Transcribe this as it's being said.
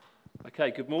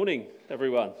Okay, good morning,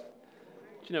 everyone.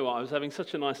 Do you know what? I was having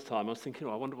such a nice time. I was thinking,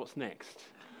 I wonder what's next.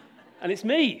 And it's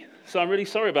me, so I'm really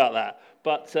sorry about that.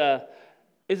 But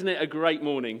isn't it a great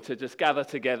morning to just gather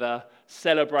together,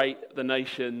 celebrate the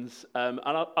nations? And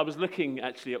I was looking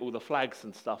actually at all the flags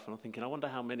and stuff, and I'm thinking, I wonder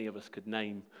how many of us could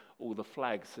name all the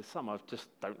flags. There's some I just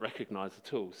don't recognise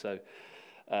at all, so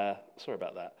sorry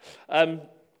about that.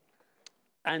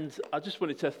 And I just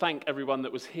wanted to thank everyone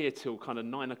that was here till kind of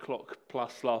 9 o'clock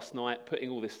plus last night, putting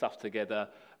all this stuff together.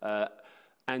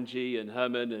 Angie and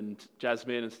Herman and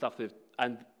Jasmine and stuff,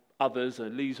 and others,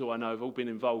 and Liesl I know have all been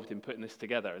involved in putting this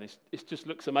together. And it just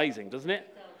looks amazing, doesn't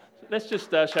it? So let's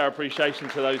just show our appreciation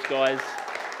to those guys.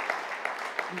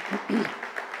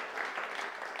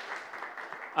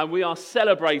 And we are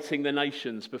celebrating the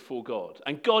nations before God.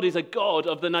 And God is a God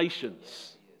of the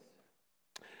nations.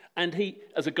 And he,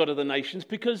 as a God of the nations,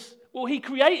 because, well, he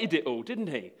created it all, didn't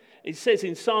he? It says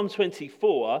in Psalm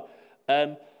 24,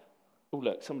 oh,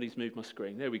 look, somebody's moved my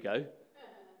screen. There we go.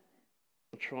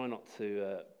 I'll try not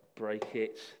to break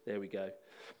it. There we go.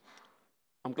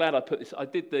 I'm glad I put this. I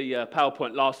did the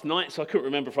PowerPoint last night, so I couldn't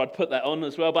remember if I'd put that on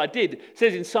as well, but I did. It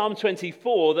says in Psalm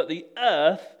 24 that the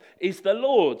earth is the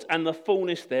Lord's and the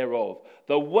fullness thereof,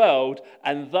 the world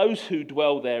and those who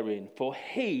dwell therein, for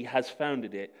he has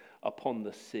founded it upon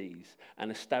the seas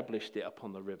and established it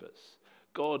upon the rivers.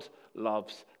 God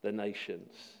loves the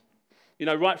nations. You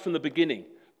know, right from the beginning,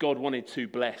 God wanted to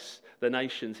bless the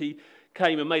nations. He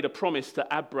came and made a promise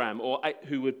to Abram, or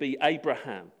who would be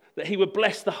Abraham, that he would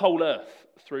bless the whole earth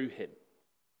through him.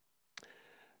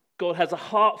 God has a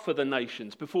heart for the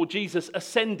nations. Before Jesus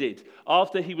ascended,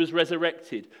 after he was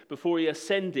resurrected, before he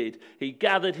ascended, he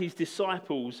gathered his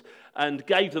disciples and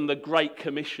gave them the Great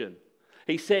Commission.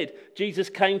 He said,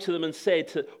 Jesus came to them and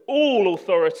said, all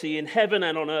authority in heaven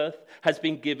and on earth has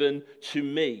been given to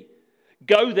me.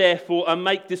 Go therefore and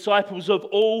make disciples of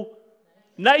all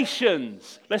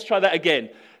nations. Let's try that again.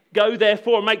 Go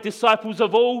therefore and make disciples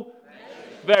of all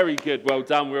nations. Very good, well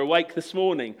done. We're awake this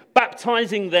morning.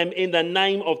 Baptizing them in the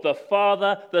name of the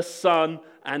Father, the Son,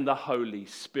 and the Holy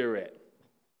Spirit.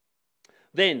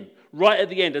 Then, right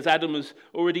at the end, as Adam has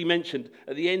already mentioned,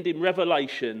 at the end in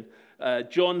Revelation,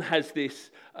 John has this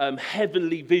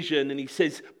heavenly vision, and he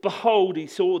says, behold, he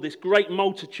saw this great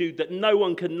multitude that no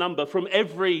one can number from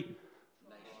every...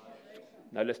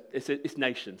 No, it's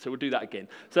nation, so we'll do that again.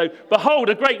 So,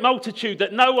 behold, a great multitude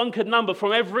that no one could number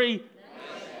from every...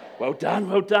 Well done,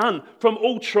 well done. From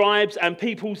all tribes and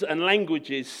peoples and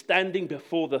languages, standing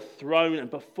before the throne and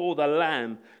before the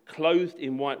Lamb, clothed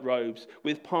in white robes,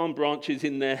 with palm branches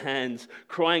in their hands,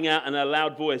 crying out in a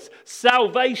loud voice,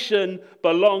 salvation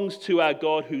belongs to our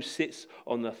God who sits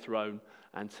on the throne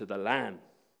and to the Lamb.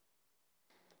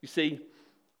 You see,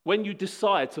 when you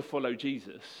decide to follow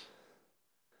Jesus,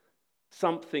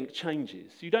 something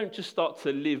changes. You don't just start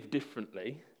to live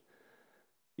differently.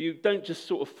 You don't just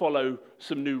sort of follow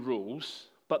some new rules,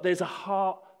 but there's a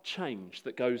heart change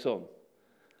that goes on.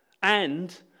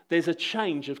 And there's a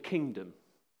change of kingdom.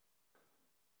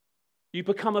 You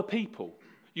become a people.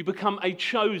 You become a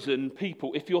chosen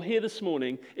people. If you're here this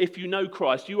morning, if you know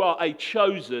Christ, you are a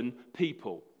chosen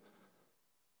people.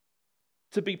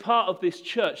 To be part of this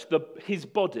church, his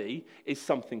body, is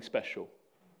something special.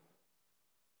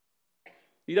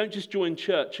 You don't just join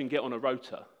church and get on a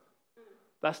rota.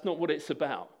 That's not what it's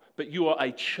about. But you are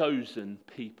a chosen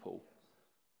people.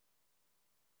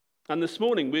 And this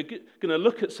morning we're going to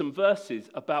look at some verses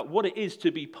about what it is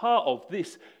to be part of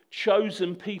this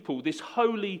chosen people, this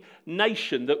holy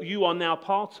nation that you are now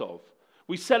part of.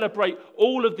 We celebrate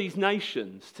all of these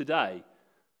nations today,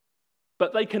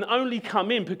 but they can only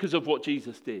come in because of what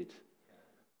Jesus did.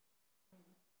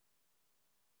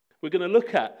 We're going to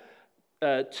look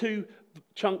at two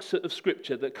chunks of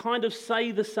scripture that kind of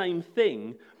say the same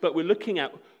thing, but we're looking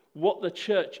at what the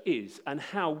church is and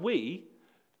how we,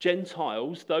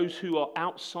 Gentiles, those who are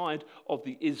outside of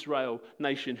the Israel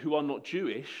nation, who are not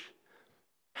Jewish,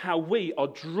 how we are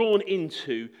drawn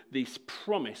into this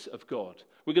promise of God.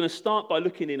 We're going to start by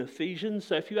looking in Ephesians.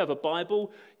 So if you have a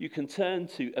Bible, you can turn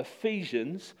to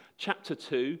Ephesians chapter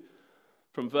 2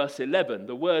 from verse 11.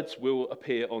 The words will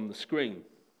appear on the screen.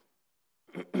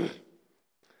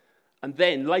 And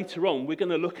then later on, we're going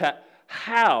to look at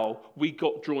how we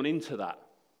got drawn into that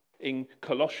in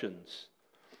Colossians.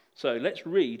 So let's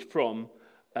read from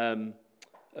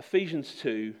Ephesians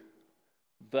 2,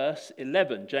 verse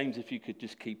 11. James, if you could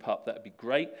just keep up, that would be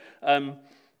great.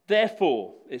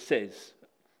 Therefore, it says,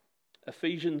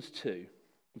 Ephesians 2,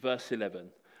 verse 11.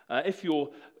 If you're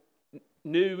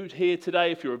new here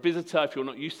today, if you're a visitor, if you're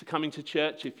not used to coming to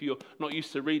church, if you're not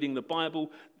used to reading the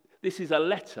Bible, this is a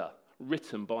letter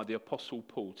written by the Apostle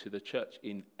Paul to the church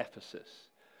in Ephesus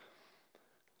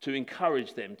to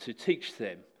encourage them, to teach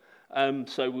them.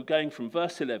 So we're going from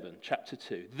verse 11, chapter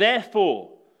 2.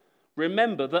 Therefore,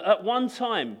 remember that at one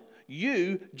time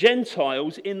you,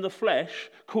 Gentiles in the flesh,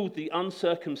 called the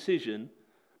uncircumcision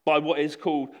by what is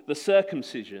called the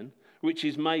circumcision, which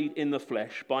is made in the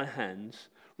flesh by hands,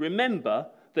 remember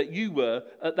that you were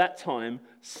at that time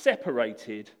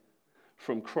separated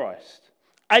from Christ,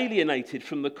 alienated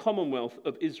from the commonwealth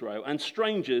of Israel, and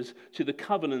strangers to the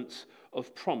covenants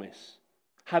of promise,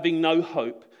 having no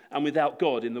hope and without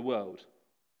God in the world.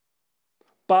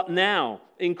 But now,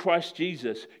 in Christ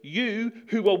Jesus, you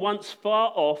who were once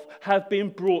far off have been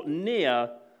brought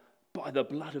near by the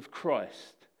blood of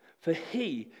Christ. For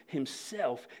he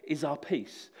himself is our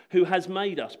peace, who has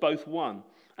made us both one,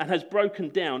 and has broken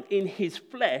down in his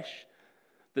flesh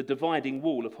the dividing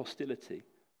wall of hostility,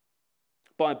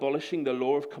 by abolishing the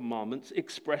law of commandments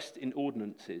expressed in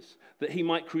ordinances, that he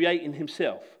might create in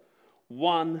himself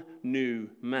one new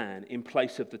man in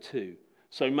place of the two,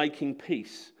 so making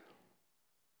peace,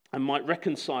 and might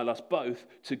reconcile us both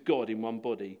to God in one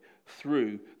body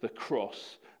through the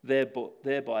cross,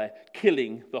 thereby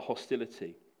killing the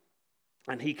hostility.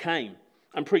 And he came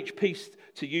and preached peace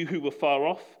to you who were far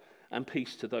off, and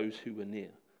peace to those who were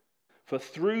near. For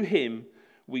through him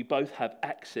we both have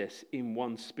access in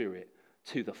one spirit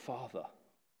to the Father.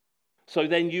 So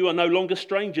then you are no longer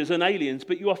strangers and aliens,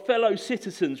 but you are fellow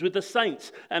citizens with the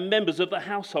saints and members of the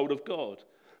household of God,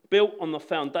 built on the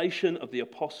foundation of the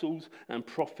apostles and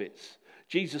prophets,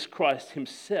 Jesus Christ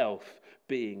himself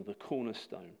being the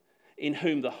cornerstone, in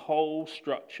whom the whole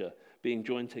structure, being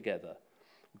joined together,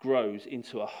 grows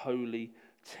into a holy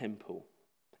temple.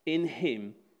 In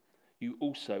him you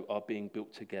also are being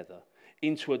built together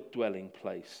into a dwelling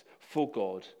place for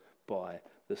God by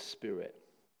the Spirit.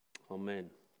 Amen.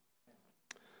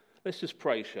 Let's just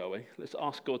pray, shall we? Let's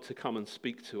ask God to come and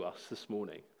speak to us this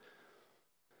morning.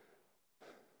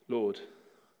 Lord,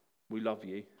 we love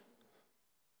you.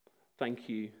 Thank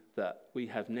you that we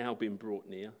have now been brought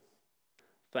near.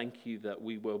 Thank you that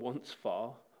we were once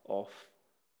far off.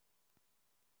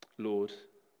 Lord,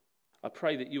 I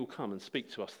pray that you'll come and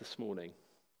speak to us this morning.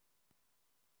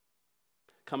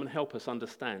 Come and help us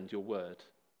understand your word.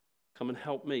 Come and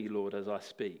help me, Lord, as I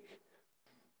speak.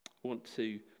 I want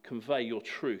to convey your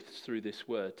truths through this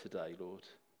word today, Lord.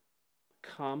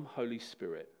 Come, Holy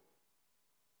Spirit.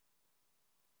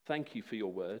 Thank you for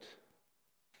your word.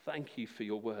 Thank you for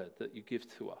your word that you give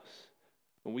to us.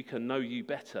 And we can know you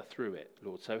better through it,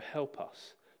 Lord. So help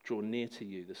us draw near to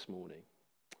you this morning.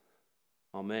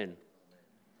 Amen.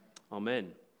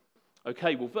 Amen.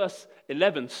 Okay, well, verse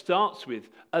 11 starts with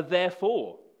a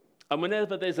therefore. And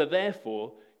whenever there's a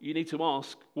therefore, you need to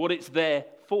ask what it's there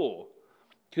for.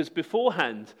 Because before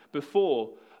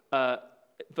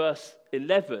verse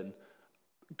 11,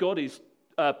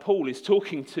 Paul is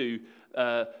talking to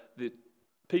the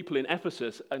people in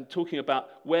Ephesus and talking about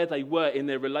where they were in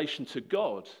their relation to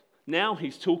God. Now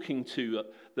he's talking to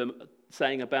them,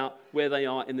 saying about where they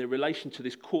are in their relation to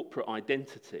this corporate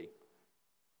identity.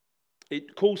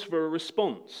 It calls for a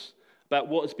response about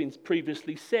what has been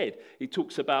previously said. He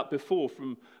talks about before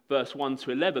from verse 1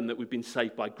 to 11 that we've been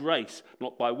saved by grace,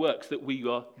 not by works, that we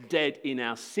are dead in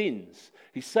our sins.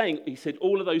 He said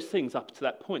all of those things up to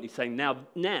that point. He's saying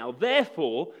now,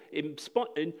 therefore, in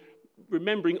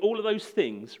remembering all of those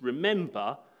things,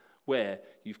 remember where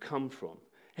you've come from.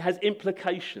 It has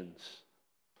implications.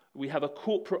 We have a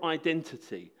corporate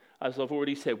identity. As I've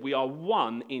already said, we are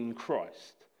one in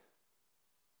Christ.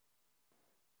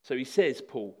 So he says,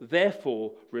 Paul,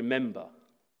 therefore remember.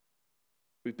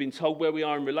 We've been told where we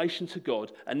are in relation to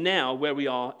God, and now where we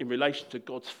are in relation to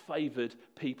God's favoured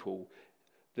people,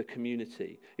 the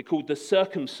community. It's called the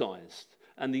circumcised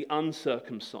and the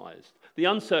uncircumcised. The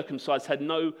uncircumcised had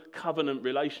no covenant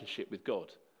relationship with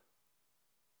God.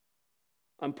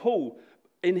 And Paul,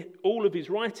 in all of his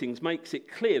writings, makes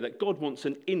it clear that God wants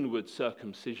an inward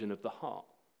circumcision of the heart.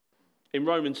 In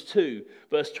Romans 2,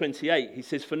 verse 28, he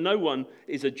says, for no one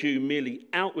is a Jew merely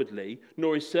outwardly,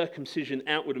 nor is circumcision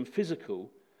outward and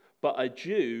physical, but a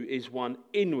Jew is one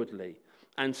inwardly,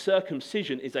 and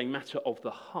circumcision is a matter of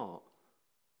the heart.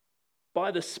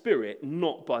 By the Spirit,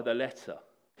 not by the letter.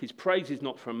 His praise is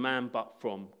not from man, but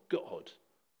from God.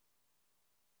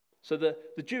 So the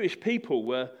Jewish people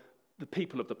were the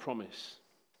people of the promise.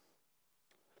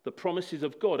 The promises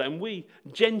of God. And we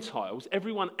Gentiles,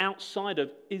 everyone outside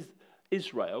of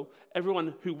Israel,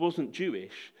 everyone who wasn't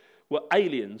Jewish, were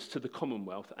aliens to the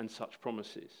commonwealth and such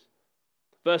promises.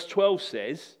 Verse 12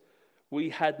 says, we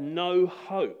had no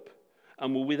hope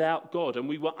and were without God, and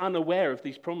we were unaware of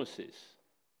these promises.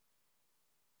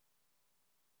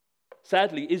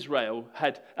 Sadly, Israel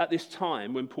had, at this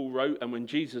time when Paul wrote and when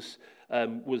Jesus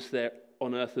was there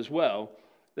on earth as well,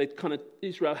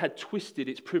 Israel had twisted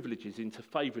its privileges into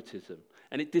favoritism,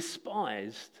 and it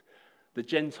despised the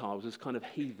Gentiles as kind of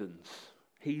heathens,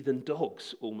 heathen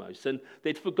dogs almost. And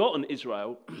they'd forgotten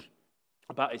Israel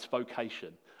about its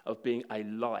vocation of being a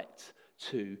light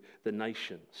to the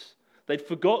nations. They'd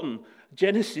forgotten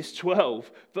Genesis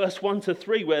 12, verse 1 to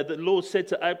 3, where the Lord said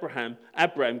to Abraham,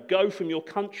 go from your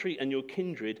country and your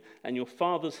kindred and your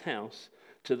father's house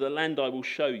to the land I will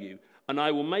show you, and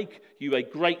I will make you a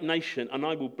great nation, and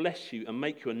I will bless you and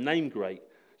make your name great,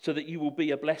 so that you will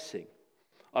be a blessing.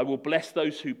 I will bless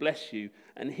those who bless you,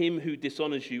 and him who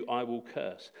dishonors you I will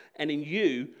curse. And in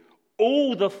you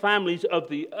all the families of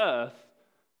the earth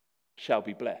shall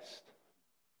be blessed.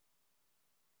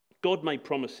 God made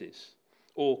promises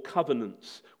or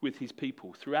covenants with his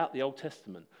people throughout the Old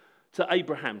Testament. To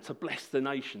Abraham, to bless the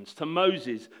nations. To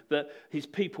Moses, that his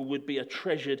people would be a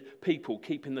treasured people,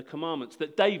 keeping the commandments.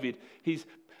 That David, his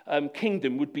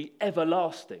kingdom would be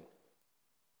everlasting.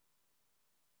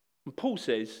 And Paul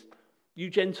says, you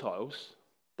Gentiles,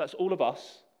 that's all of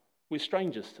us, we're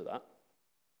strangers to that.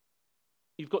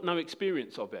 You've got no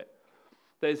experience of it.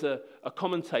 There's a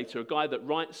commentator, a guy that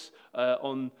writes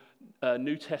on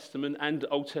New Testament and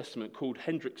Old Testament called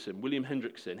William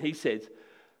Hendrickson. He said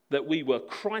that we were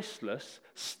Christless,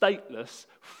 stateless,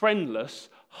 friendless,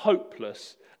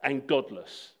 hopeless, and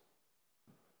godless.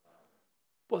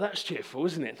 Well, that's cheerful,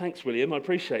 isn't it? Thanks, William. I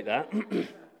appreciate that.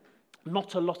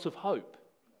 Not a lot of hope.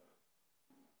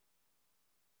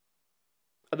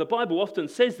 And the Bible often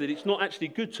says that it's not actually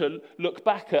good to look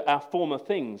back at our former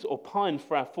things or pine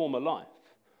for our former life.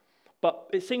 But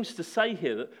it seems to say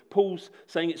here that Paul's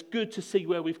saying it's good to see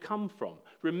where we've come from.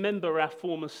 Remember our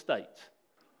former state.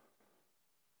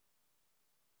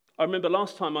 I remember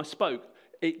last time I spoke,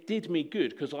 it did me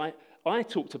good because I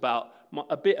talked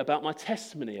a bit about my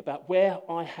testimony, about where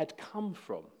I had come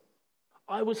from.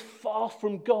 I was far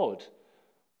from God,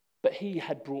 but he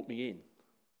had brought me in.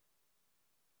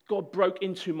 God broke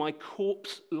into my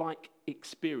corpse-like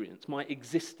experience, my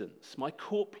existence, my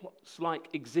corpse-like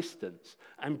existence,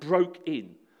 and broke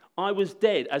in. I was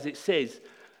dead, as it says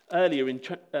earlier in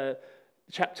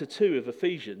chapter 2 of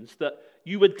Ephesians, that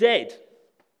you were dead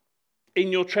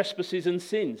in your trespasses and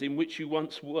sins in which you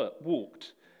once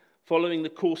walked, following the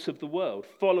course of the world,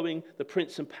 following the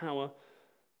prince and power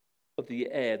of the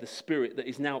air, the spirit that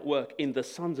is now at work in the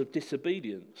sons of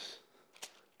disobedience.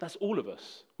 That's all of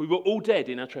us. We were all dead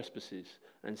in our trespasses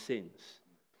and sins.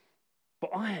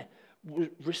 But I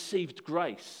received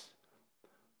grace.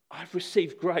 I've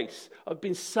received grace. I've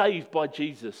been saved by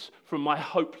Jesus from my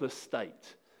hopeless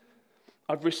state.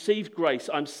 I've received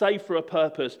grace. I'm saved for a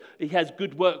purpose. He has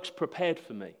good works prepared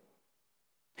for me.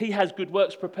 He has good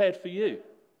works prepared for you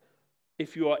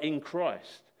if you are in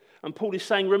Christ. And Paul is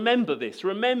saying, remember this.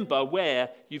 Remember where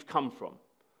you've come from.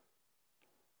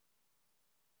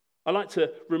 I like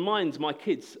to remind my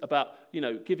kids about,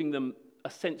 giving them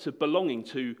a sense of belonging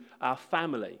to our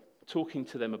family, talking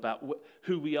to them about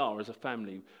who we are as a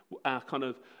family, our kind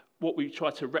of what we try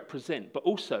to represent. But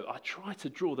also, I try to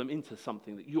draw them into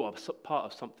something that you are part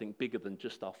of something bigger than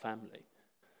just our family.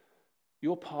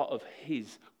 You're part of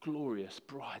his glorious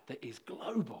bride that is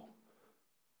global.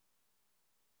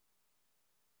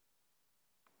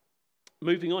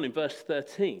 Moving on in verse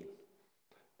 13.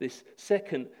 This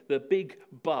second, the big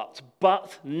but.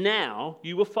 But now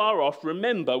you were far off.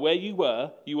 Remember where you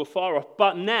were far off.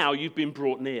 But now you've been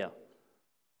brought near.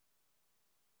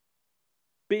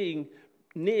 Being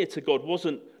near to God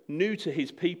wasn't new to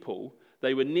his people.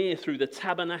 They were near through the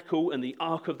tabernacle and the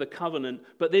Ark of the Covenant.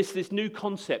 But there's this new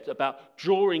concept about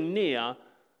drawing near,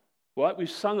 right? We've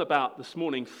sung about this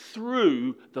morning,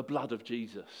 through the blood of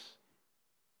Jesus.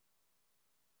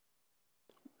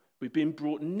 We've been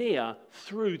brought near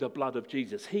through the blood of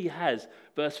Jesus. He has,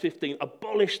 verse 15,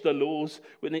 abolished the laws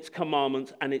with its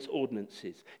commandments and its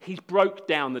ordinances. He's broke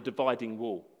down the dividing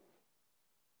wall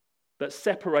that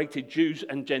separated Jews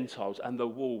and Gentiles, and the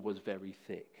wall was very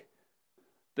thick.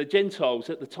 The Gentiles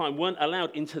at the time weren't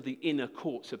allowed into the inner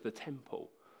courts of the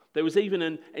temple. There was even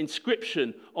an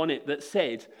inscription on it that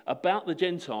said about the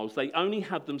Gentiles, they only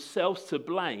had themselves to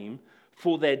blame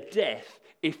for their death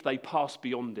if they passed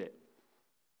beyond it.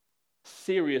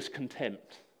 Serious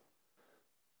contempt.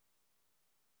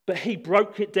 But he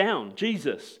broke it down,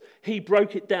 Jesus. He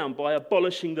broke it down by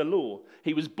abolishing the law.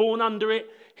 He was born under it,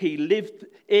 he lived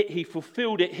it, he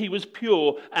fulfilled it, he was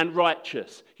pure and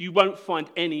righteous. You won't find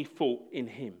any fault in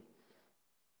him.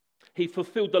 He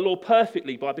fulfilled the law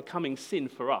perfectly by becoming sin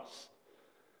for us,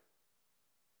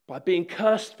 by being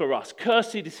cursed for us.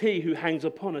 Cursed is he who hangs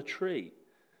upon a tree.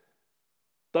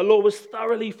 The law was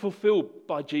thoroughly fulfilled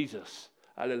by Jesus.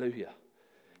 Hallelujah.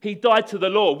 He died to the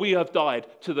law. We have died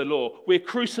to the law. We're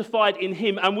crucified in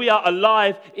him and we are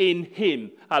alive in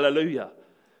him. Hallelujah.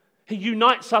 He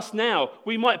unites us now.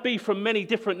 We might be from many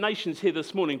different nations here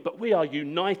this morning, but we are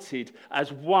united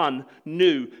as one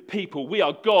new people. We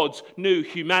are God's new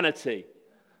humanity.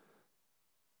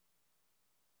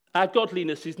 Our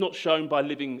godliness is not shown by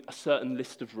living a certain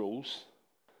list of rules.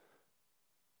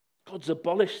 God's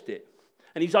abolished it,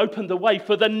 and he's opened the way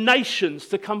for the nations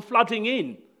to come flooding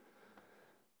in.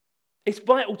 It's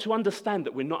vital to understand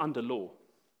that we're not under law.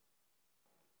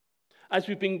 As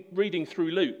we've been reading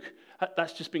through Luke,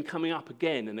 that's just been coming up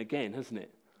again and again, hasn't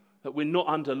it? That we're not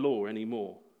under law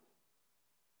anymore.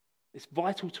 It's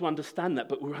vital to understand that,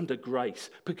 but we're under grace,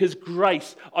 because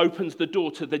grace opens the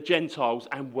door to the Gentiles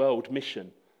and world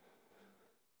mission.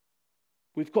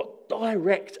 We've got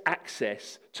direct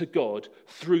access to God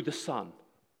through the Son.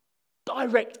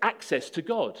 Direct access to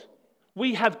God.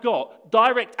 We have got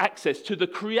direct access to the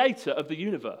creator of the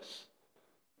universe.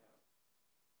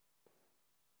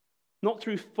 Not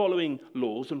through following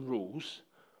laws and rules,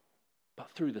 but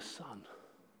through the Son.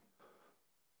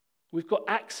 We've got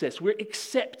access. We're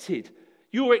accepted.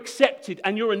 You're accepted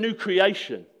and you're a new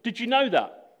creation. Did you know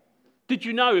that? Did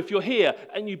you know if you're here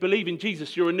and you believe in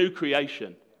Jesus, you're a new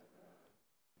creation?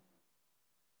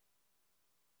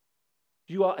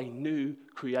 You are a new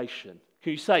creation.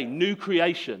 Can you say new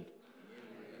creation?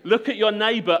 Look at your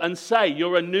neighbour and say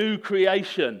you're a new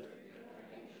creation.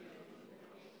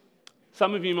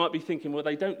 Some of you might be thinking, well,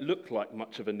 they don't look like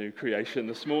much of a new creation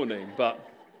this morning, but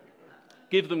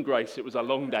give them grace. It was a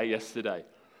long day yesterday.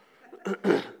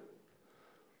 But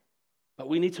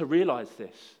we need to realise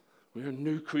this. We're a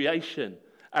new creation.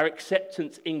 Our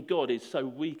acceptance in God is so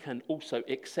we can also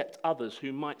accept others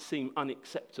who might seem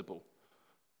unacceptable.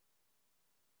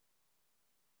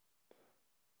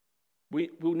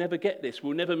 We'll never get this.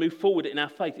 We'll never move forward in our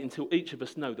faith until each of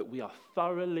us know that we are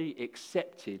thoroughly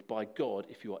accepted by God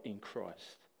if you are in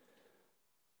Christ.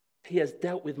 He has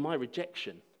dealt with my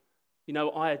rejection. You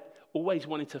know, I always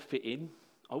wanted to fit in.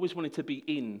 I always wanted to be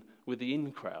in with the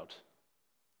in crowd.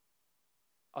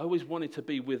 I always wanted to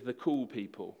be with the cool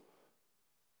people.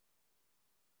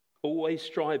 Always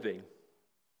striving.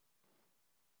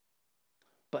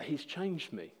 But he's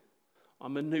changed me.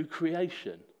 I'm a new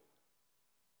creation.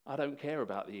 I don't care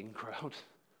about the in crowd.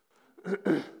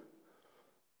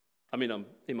 I mean, I'm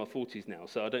in my 40s now,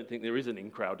 so I don't think there is an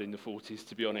in crowd in the 40s,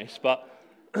 to be honest. But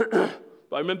I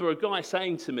remember a guy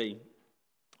saying to me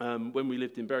when we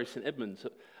lived in Bury St Edmunds,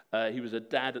 he was a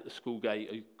dad at the school gate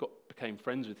who became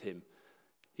friends with him.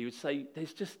 He would say,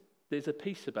 there's a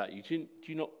peace about you. Do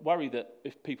you not worry that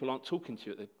if people aren't talking to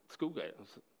you at the school gate? I was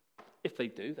like, if they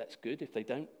do, that's good. If they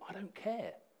don't, I don't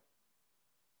care.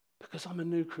 Because I'm a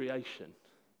new creation.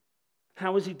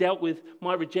 How has he dealt with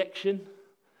my rejection?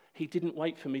 He didn't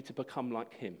wait for me to become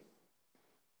like him.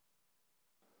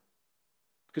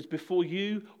 Because before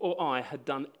you or I had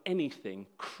done anything,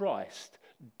 Christ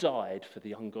died for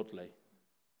the ungodly.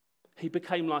 He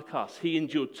became like us. He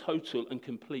endured total and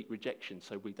complete rejection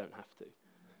so we don't have to.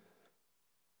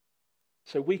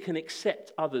 So we can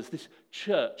accept others. This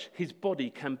church, his body,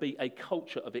 can be a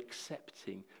culture of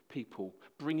accepting people,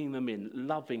 bringing them in,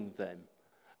 loving them,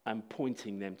 and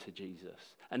pointing them to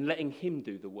Jesus and letting him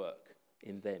do the work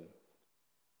in them.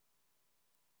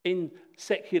 In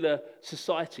secular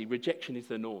society, rejection is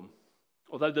the norm.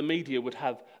 Although the media would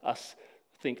have us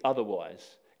think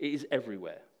otherwise, it is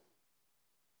everywhere.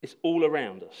 It's all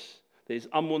around us. There's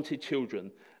unwanted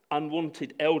children,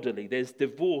 unwanted elderly, there's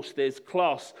divorce, there's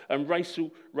class and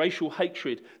racial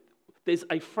hatred. There's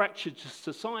a fractured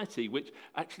society, which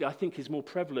actually I think is more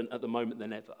prevalent at the moment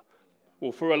than ever.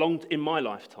 Or in my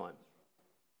lifetime.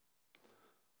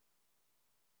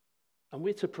 And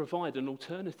we're to provide an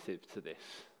alternative to this.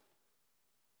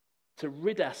 To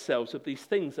rid ourselves of these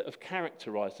things that have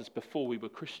characterized us before we were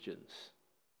Christians.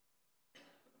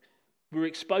 We're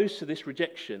exposed to this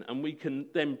rejection and we can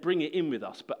then bring it in with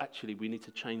us, but actually we need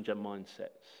to change our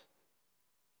mindsets.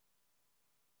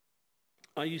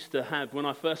 I used to have, when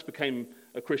I first became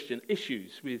a Christian,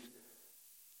 issues with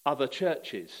other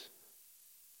churches.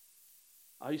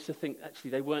 I used to think, actually,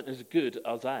 they weren't as good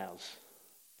as ours.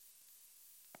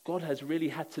 God has really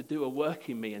had to do a work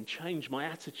in me and change my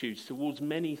attitudes towards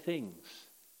many things.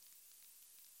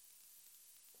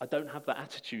 I don't have that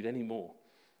attitude anymore.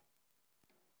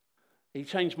 He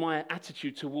changed my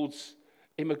attitude towards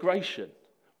immigration.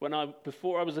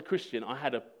 Before I was a Christian, I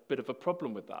had a bit of a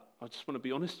problem with that. I just want to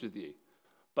be honest with you.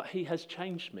 But he has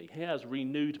changed me. He has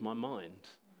renewed my mind.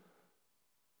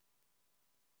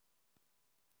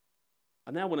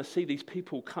 I now want to see these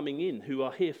people coming in who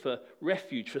are here for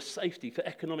refuge, for safety, for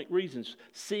economic reasons,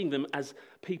 seeing them as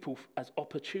people, as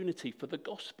opportunity for the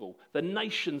gospel. The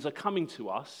nations are coming to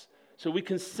us so we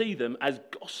can see them as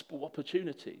gospel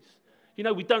opportunities. You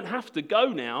know, we don't have to go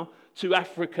now to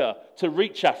Africa to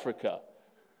reach Africa.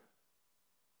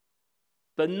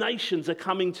 The nations are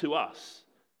coming to us.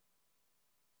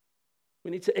 We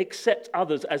need to accept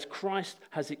others as Christ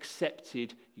has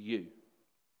accepted you.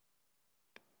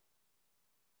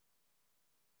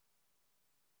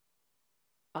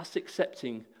 Us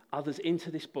accepting others into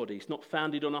this body is not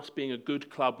founded on us being a good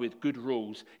club with good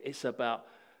rules. It's about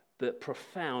the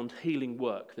profound healing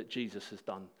work that Jesus has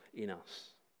done in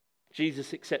us.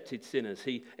 Jesus accepted sinners.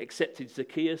 He accepted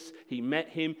Zacchaeus. He met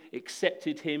him,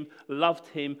 accepted him, loved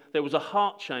him. There was a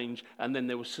heart change, and then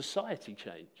there was society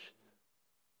change.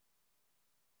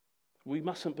 We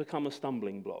mustn't become a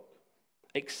stumbling block.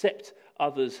 Accept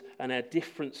others and our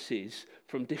differences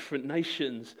from different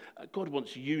nations. God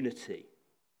wants unity.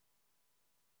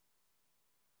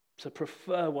 So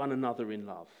prefer one another in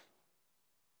love.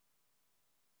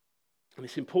 And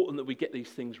it's important that we get these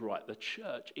things right. The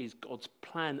church is God's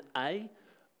plan A,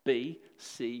 B,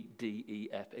 C, D, E,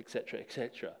 F, etc.,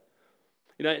 etc.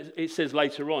 You know, it says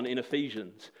later on in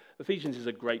Ephesians. Ephesians is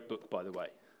a great book, by the way.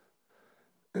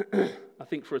 I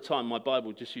think for a time my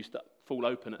Bible just used to fall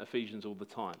open at Ephesians all the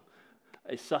time.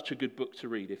 It's such a good book to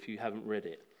read if you haven't read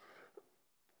it.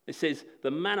 It says,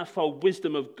 the manifold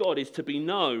wisdom of God is to be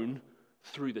known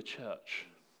through the church.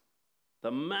 The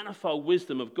manifold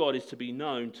wisdom of God is to be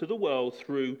known to the world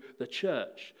through the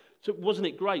church. So wasn't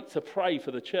it great to pray for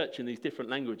the church in these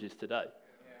different languages today?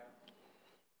 Yeah.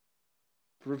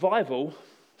 Revival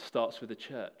starts with the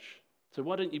church. So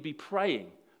why don't you be praying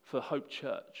for Hope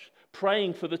Church?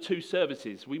 Praying for the two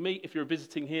services. We meet, if you're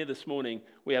visiting here this morning,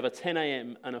 we have a 10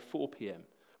 a.m. and a 4 p.m.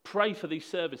 Pray for these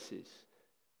services.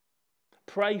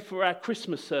 Pray for our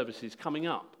Christmas services coming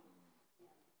up.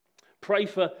 Pray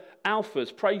for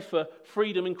alphas, pray for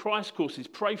Freedom in Christ courses,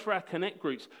 pray for our connect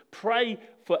groups, pray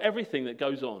for everything that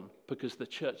goes on because the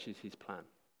church is his plan.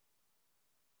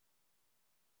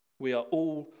 We are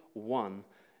all one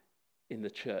in the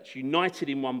church, united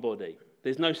in one body.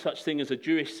 There's no such thing as a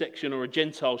Jewish section or a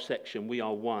Gentile section. We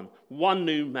are one. One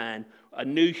new man, a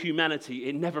new humanity.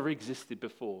 It never existed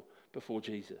before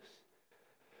Jesus.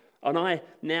 And I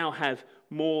now have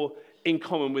more in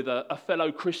common with a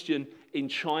fellow Christian in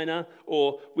China,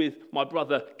 or with my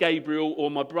brother Gabriel,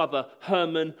 or my brother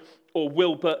Herman, or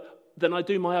Wilbert, than I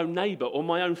do my own neighbour, or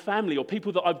my own family, or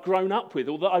people that I've grown up with,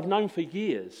 or that I've known for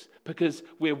years, because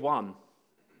we're one.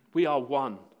 We are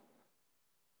one.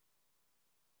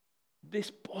 This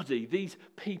body, these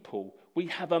people, we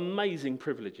have amazing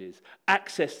privileges,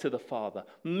 access to the Father,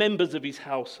 members of his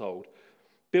household,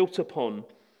 built upon,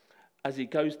 as he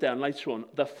goes down later on,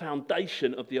 the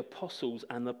foundation of the apostles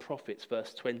and the prophets,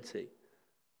 verse 20.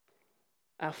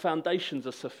 Our foundations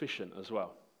are sufficient as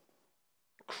well.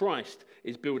 Christ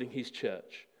is building his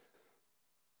church.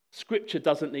 Scripture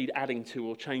doesn't need adding to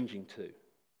or changing to.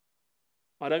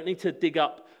 I don't need to dig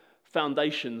up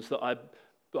foundations that I've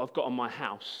got on my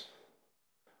house.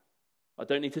 I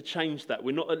don't need to change that.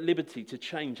 We're not at liberty to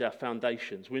change our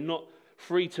foundations. We're not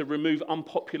free to remove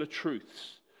unpopular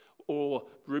truths or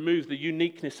remove the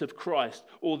uniqueness of Christ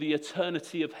or the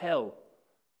eternity of hell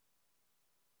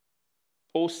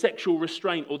or sexual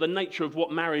restraint or the nature of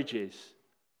what marriage is.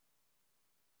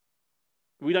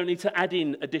 We don't need to add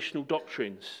in additional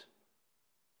doctrines.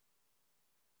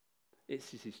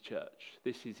 This is his church.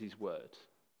 This is his word.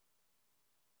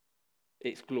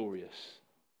 It's glorious.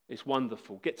 It's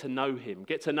wonderful. Get to know him.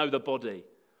 Get to know the body.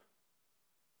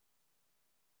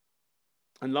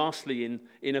 And lastly,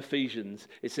 in Ephesians,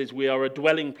 it says we are a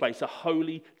dwelling place, a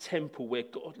holy temple where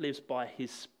God lives by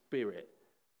his Spirit.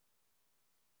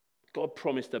 God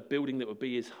promised a building that would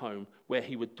be his home, where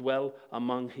he would dwell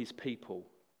among his people.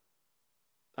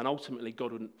 And ultimately,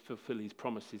 God wouldn't fulfill his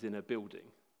promises in a building,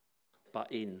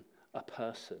 but in a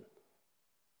person.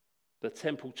 The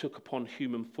temple took upon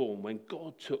human form when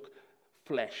God took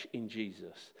flesh in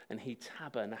Jesus, and he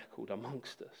tabernacled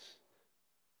amongst us.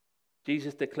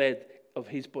 Jesus declared of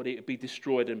his body to be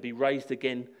destroyed and be raised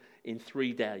again in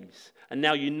 3 days. And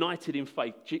now, united in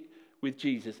faith with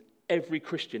Jesus, every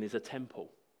Christian is a temple.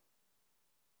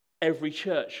 Every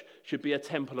church should be a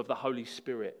temple of the Holy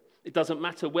Spirit. It doesn't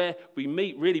matter where we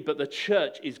meet, really, but the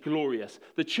church is glorious.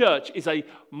 The church is a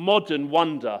modern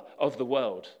wonder of the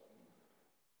world.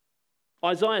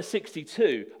 Isaiah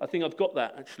 62, I think I've got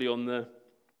that actually on the...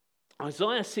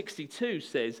 Isaiah 62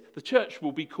 says the church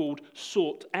will be called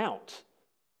sought out.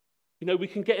 You know, we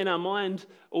can get in our mind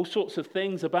all sorts of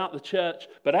things about the church,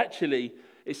 but actually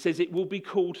it says it will be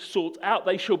called sought out.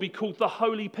 They shall be called the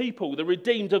holy people, the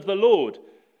redeemed of the Lord.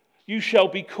 You shall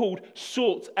be called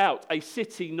sought out, a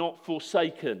city not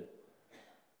forsaken.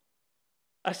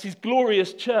 That's his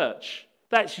glorious church.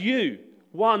 That's you,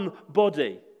 one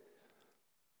body.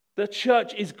 The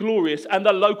church is glorious and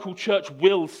the local church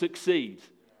will succeed.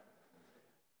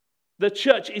 The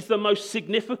church is the most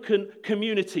significant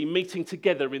community meeting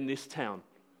together in this town.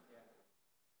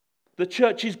 The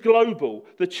church is global.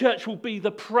 The church will be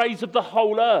the praise of the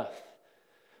whole earth.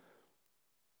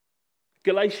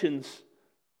 Galatians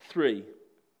 3,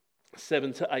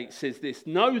 7-8 says this,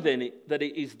 know then that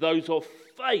it is those of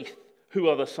faith who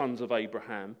are the sons of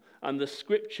Abraham, and the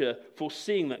scripture,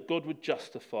 foreseeing that God would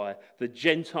justify the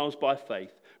Gentiles by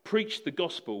faith, preached the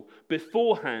gospel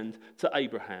beforehand to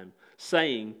Abraham,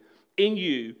 saying, in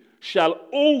you shall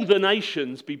all the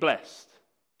nations be blessed.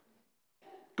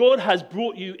 God has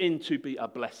brought you in to be a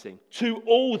blessing to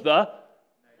all the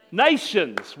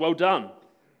nations. Well done.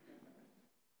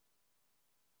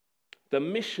 The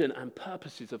mission and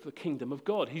purposes of the kingdom of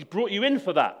God. He's brought you in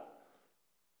for that.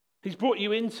 He's brought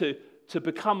you in to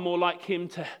become more like him,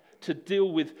 to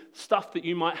deal with stuff that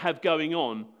you might have going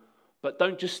on. But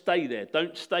don't just stay there.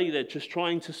 Don't stay there just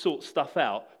trying to sort stuff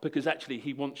out, because actually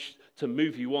he wants to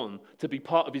move you on to be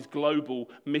part of his global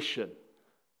mission.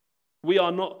 We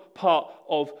are not part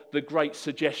of the Great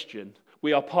Suggestion.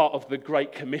 We are part of the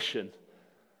Great Commission.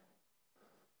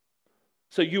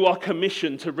 So you are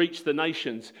commissioned to reach the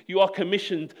nations. You are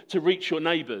commissioned to reach your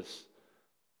neighbours.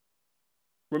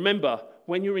 Remember,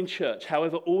 when you're in church,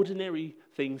 however ordinary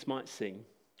things might seem,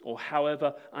 or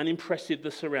however unimpressive the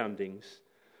surroundings,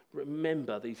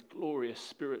 remember these glorious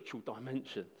spiritual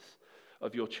dimensions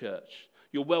of your church.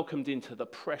 You're welcomed into the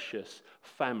precious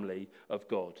family of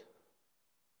God.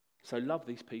 So love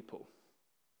these people.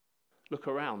 Look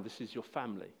around, this is your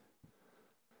family.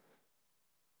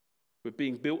 We're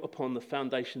being built upon the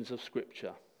foundations of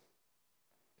Scripture.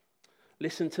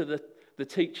 Listen to the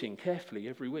teaching carefully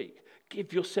every week.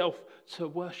 Give yourself to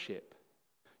worship.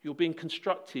 You're being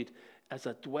constructed as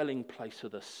a dwelling place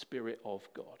of the Spirit of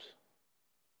God.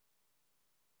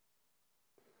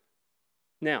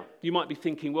 Now, you might be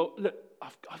thinking, well, look,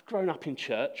 I've grown up in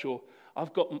church, or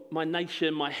I've got my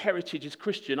nation, my heritage is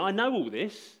Christian. I know all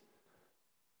this.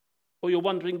 Or you're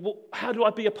wondering, well, how do I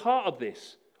be a part of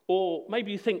this? Or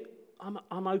maybe you think,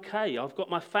 I'm okay. I've got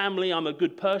my family. I'm a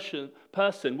good person.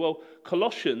 Well,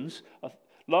 Colossians,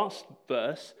 last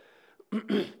verse,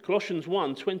 Colossians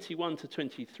 1,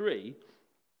 21-23,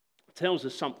 tells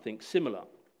us something similar.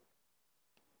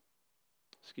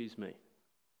 Excuse me.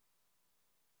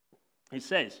 It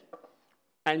says,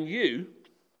 and you,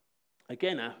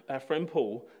 again, our friend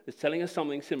Paul is telling us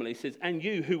something similar. He says, and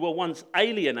you who were once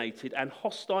alienated and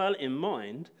hostile in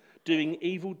mind, doing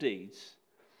evil deeds,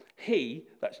 he,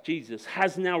 that's Jesus,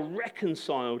 has now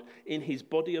reconciled in his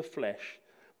body of flesh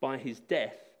by his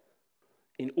death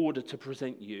in order to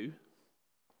present you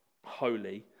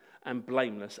holy and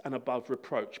blameless and above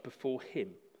reproach before him,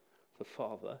 the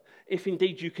Father, if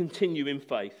indeed you continue in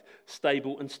faith,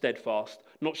 stable and steadfast,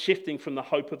 not shifting from the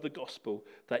hope of the gospel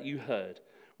that you heard,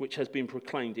 which has been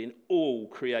proclaimed in all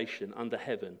creation under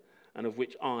heaven, and of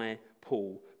which I,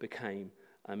 Paul, became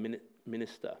a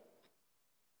minister.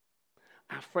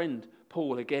 Our friend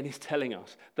Paul, again, is telling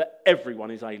us that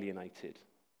everyone is alienated.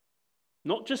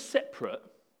 Not just separate.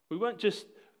 We weren't just,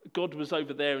 God was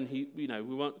over there and we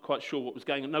weren't quite sure what was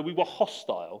going on. No, we were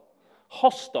hostile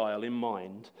in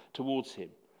mind towards him.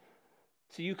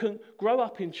 So you can grow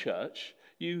up in church,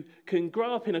 you can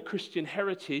grow up in a Christian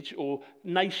heritage or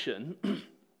nation,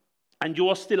 and you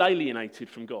are still alienated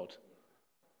from God.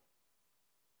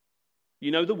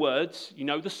 You know the words, you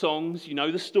know the songs, you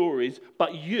know the stories,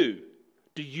 but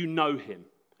do you know him?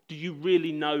 Do you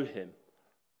really know him?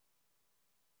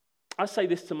 I say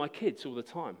this to my kids all the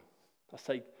time. I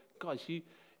say, guys,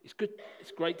 it's good,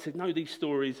 it's great to know these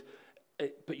stories,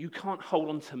 but you can't hold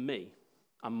on to me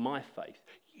and my faith.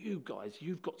 You guys,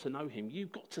 you've got to know him.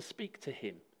 You've got to speak to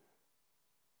him.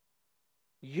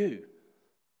 You've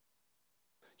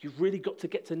really got to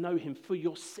get to know him for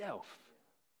yourself.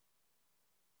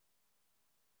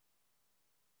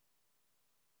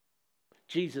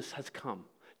 Jesus has come.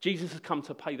 Jesus has come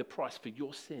to pay the price for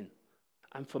your sin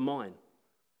and for mine.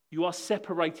 You are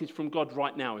separated from God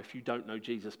right now if you don't know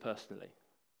Jesus personally.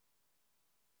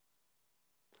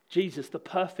 Jesus, the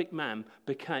perfect man,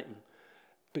 became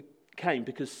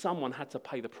because someone had to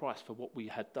pay the price for what we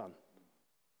had done.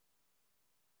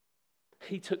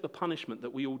 He took the punishment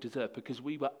that we all deserve because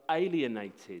we were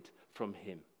alienated from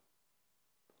him.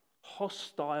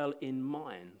 Hostile in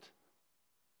mind.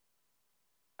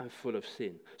 and full of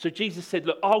sin. So Jesus said,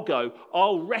 look, I'll go,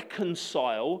 I'll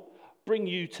reconcile, bring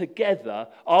you together,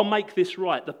 I'll make this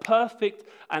right. The perfect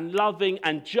and loving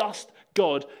and just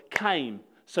God came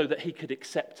so that he could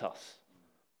accept us.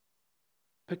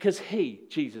 Because he,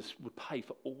 Jesus, would pay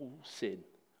for all sin.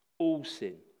 All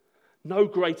sin. No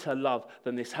greater love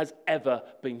than this has ever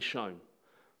been shown.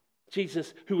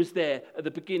 Jesus, who was there at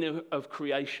the beginning of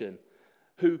creation,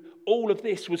 who all of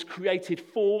this was created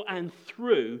for and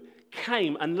through,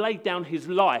 came and laid down his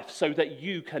life so that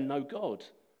you can know God.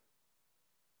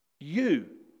 You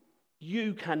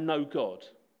can know God.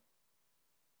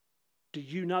 Do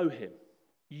you know him?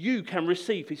 You can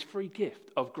receive his free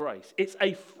gift of grace. It's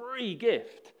a free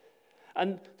gift.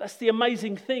 And that's the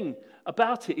amazing thing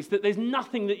about it, is that there's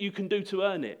nothing that you can do to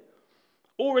earn it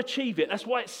or achieve it. That's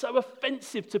why it's so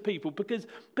offensive to people, because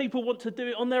people want to do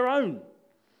it on their own.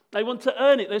 They want to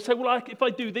earn it. They say, well, if I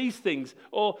do these things,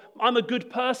 or I'm a good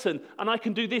person and I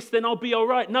can do this, then I'll be all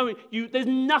right. No, there's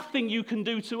nothing you can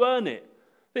do to earn it.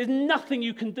 There's nothing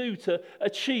you can do to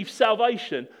achieve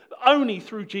salvation, only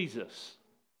through Jesus.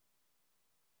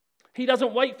 He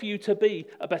doesn't wait for you to be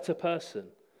a better person.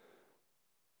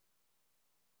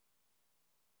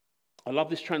 I love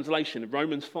this translation of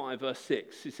Romans 5, verse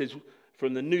 6. It says,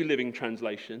 from the New Living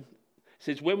Translation, it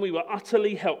says, when we were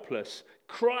utterly helpless,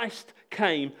 Christ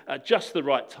came at just the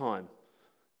right time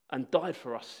and died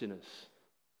for us sinners.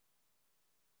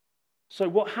 So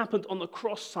what happened on the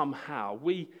cross somehow,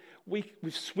 we've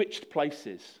switched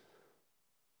places.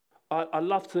 I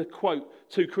love to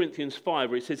quote 2 Corinthians 5,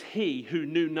 where it says, he who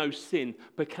knew no sin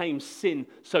became sin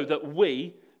so that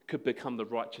we could become the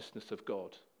righteousness of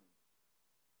God.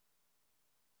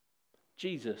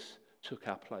 Jesus took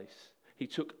our place. He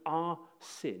took our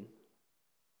sin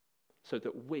so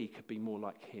that we could be more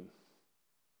like him.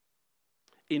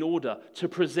 In order to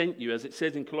present you, as it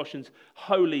says in Colossians,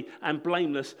 holy and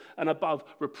blameless and above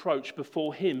reproach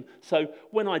before him. So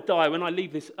when I die, when I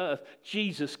leave this earth,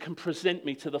 Jesus can present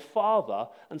me to the Father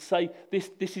and say,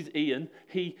 this is Ian.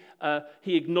 He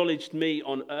acknowledged me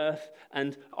on earth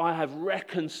and I have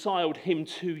reconciled him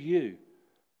to you.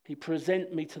 He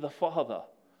present me to the Father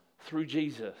through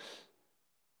Jesus.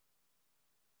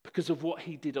 Because of what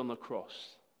he did on the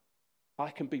cross,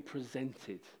 I can be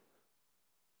presented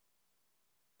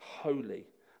holy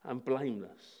and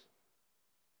blameless.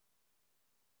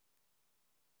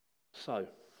 So,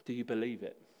 do you believe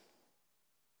it?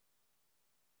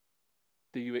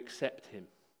 Do you accept him?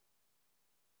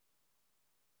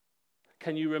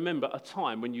 Can you remember a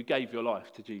time when you gave your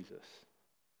life to Jesus?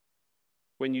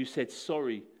 When you said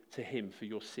sorry to him for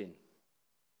your sin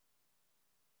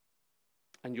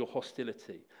and your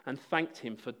hostility and thanked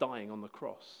him for dying on the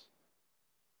cross?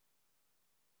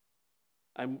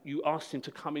 And you asked him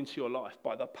to come into your life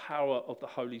by the power of the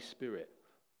Holy Spirit.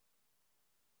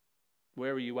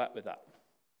 Where are you at with that?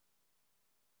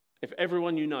 If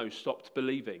everyone you know stopped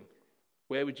believing,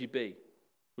 where would you be?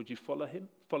 Would you follow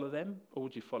them, or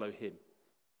would you follow him?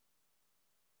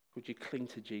 Would you cling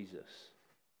to Jesus?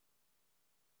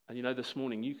 And you know, this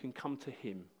morning you can come to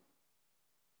him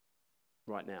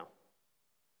right now.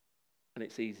 And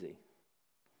it's easy.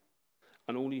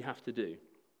 And all you have to do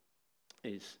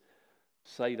is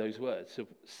say those words of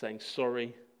saying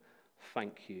sorry,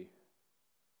 thank you,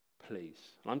 please.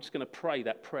 And I'm just going to pray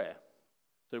that prayer.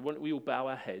 So why don't we all bow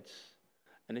our heads?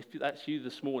 And if that's you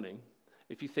this morning,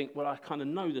 if you think, well, I kind of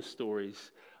know the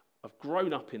stories, I've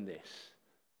grown up in this,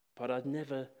 but I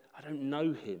don't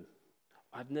know him.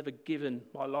 I've never given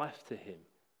my life to him.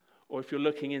 Or if you're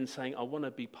looking in saying, I want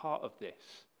to be part of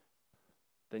this,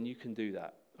 then you can do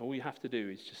that. All you have to do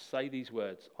is just say these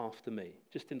words after me,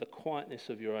 just in the quietness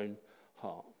of your own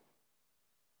heart.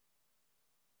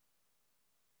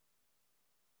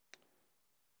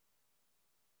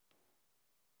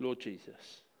 Lord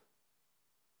Jesus,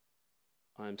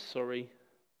 I am sorry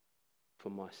for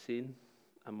my sin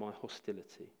and my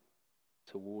hostility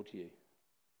toward you.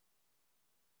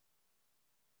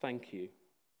 Thank you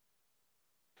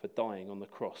for dying on the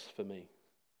cross for me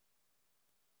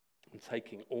and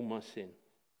taking all my sin.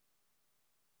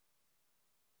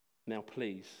 Now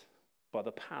please, by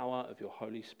the power of your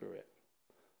Holy Spirit,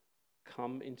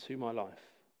 come into my life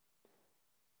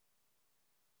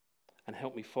and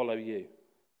help me follow you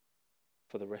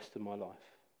for the rest of my life.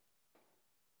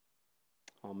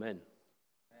 Amen.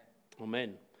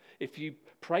 Amen. If you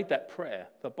prayed that prayer,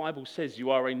 the Bible says you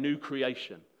are a new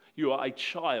creation. You are a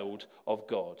child of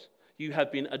God. You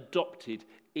have been adopted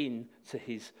into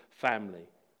his family.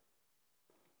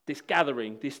 This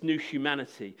gathering, this new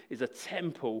humanity, is a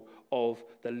temple of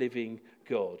the living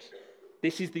God.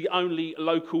 This is the only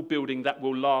local building that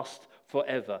will last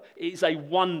forever. It's a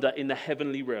wonder in the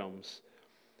heavenly realms.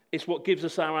 It's what gives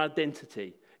us our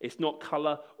identity. It's not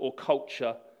colour or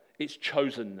culture, it's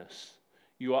chosenness.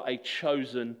 You are a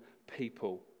chosen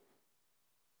people.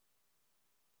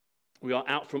 We are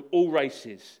out from all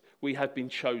races. We have been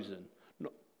chosen,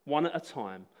 not one at a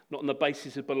time, not on the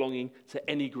basis of belonging to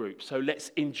any group. So let's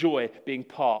enjoy being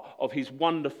part of his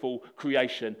wonderful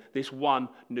creation, this one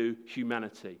new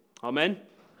humanity. Amen?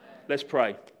 Let's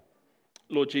pray.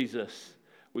 Lord Jesus,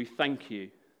 we thank you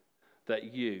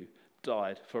that you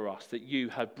died for us, that you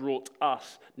have brought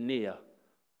us near.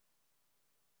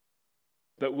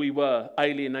 That we were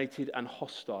alienated and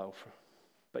hostile,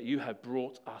 but you have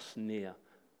brought us near,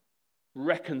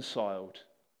 reconciled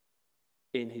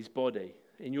in his body,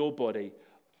 in your body,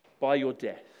 by your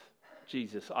death.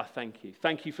 Jesus, I thank you.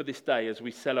 Thank you for this day as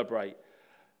we celebrate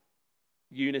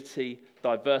unity,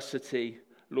 diversity.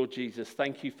 Lord Jesus,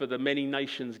 thank you for the many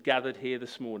nations gathered here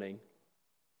this morning.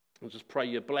 I'll just pray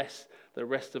you bless the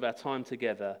rest of our time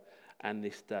together and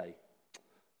this day.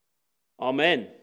 Amen.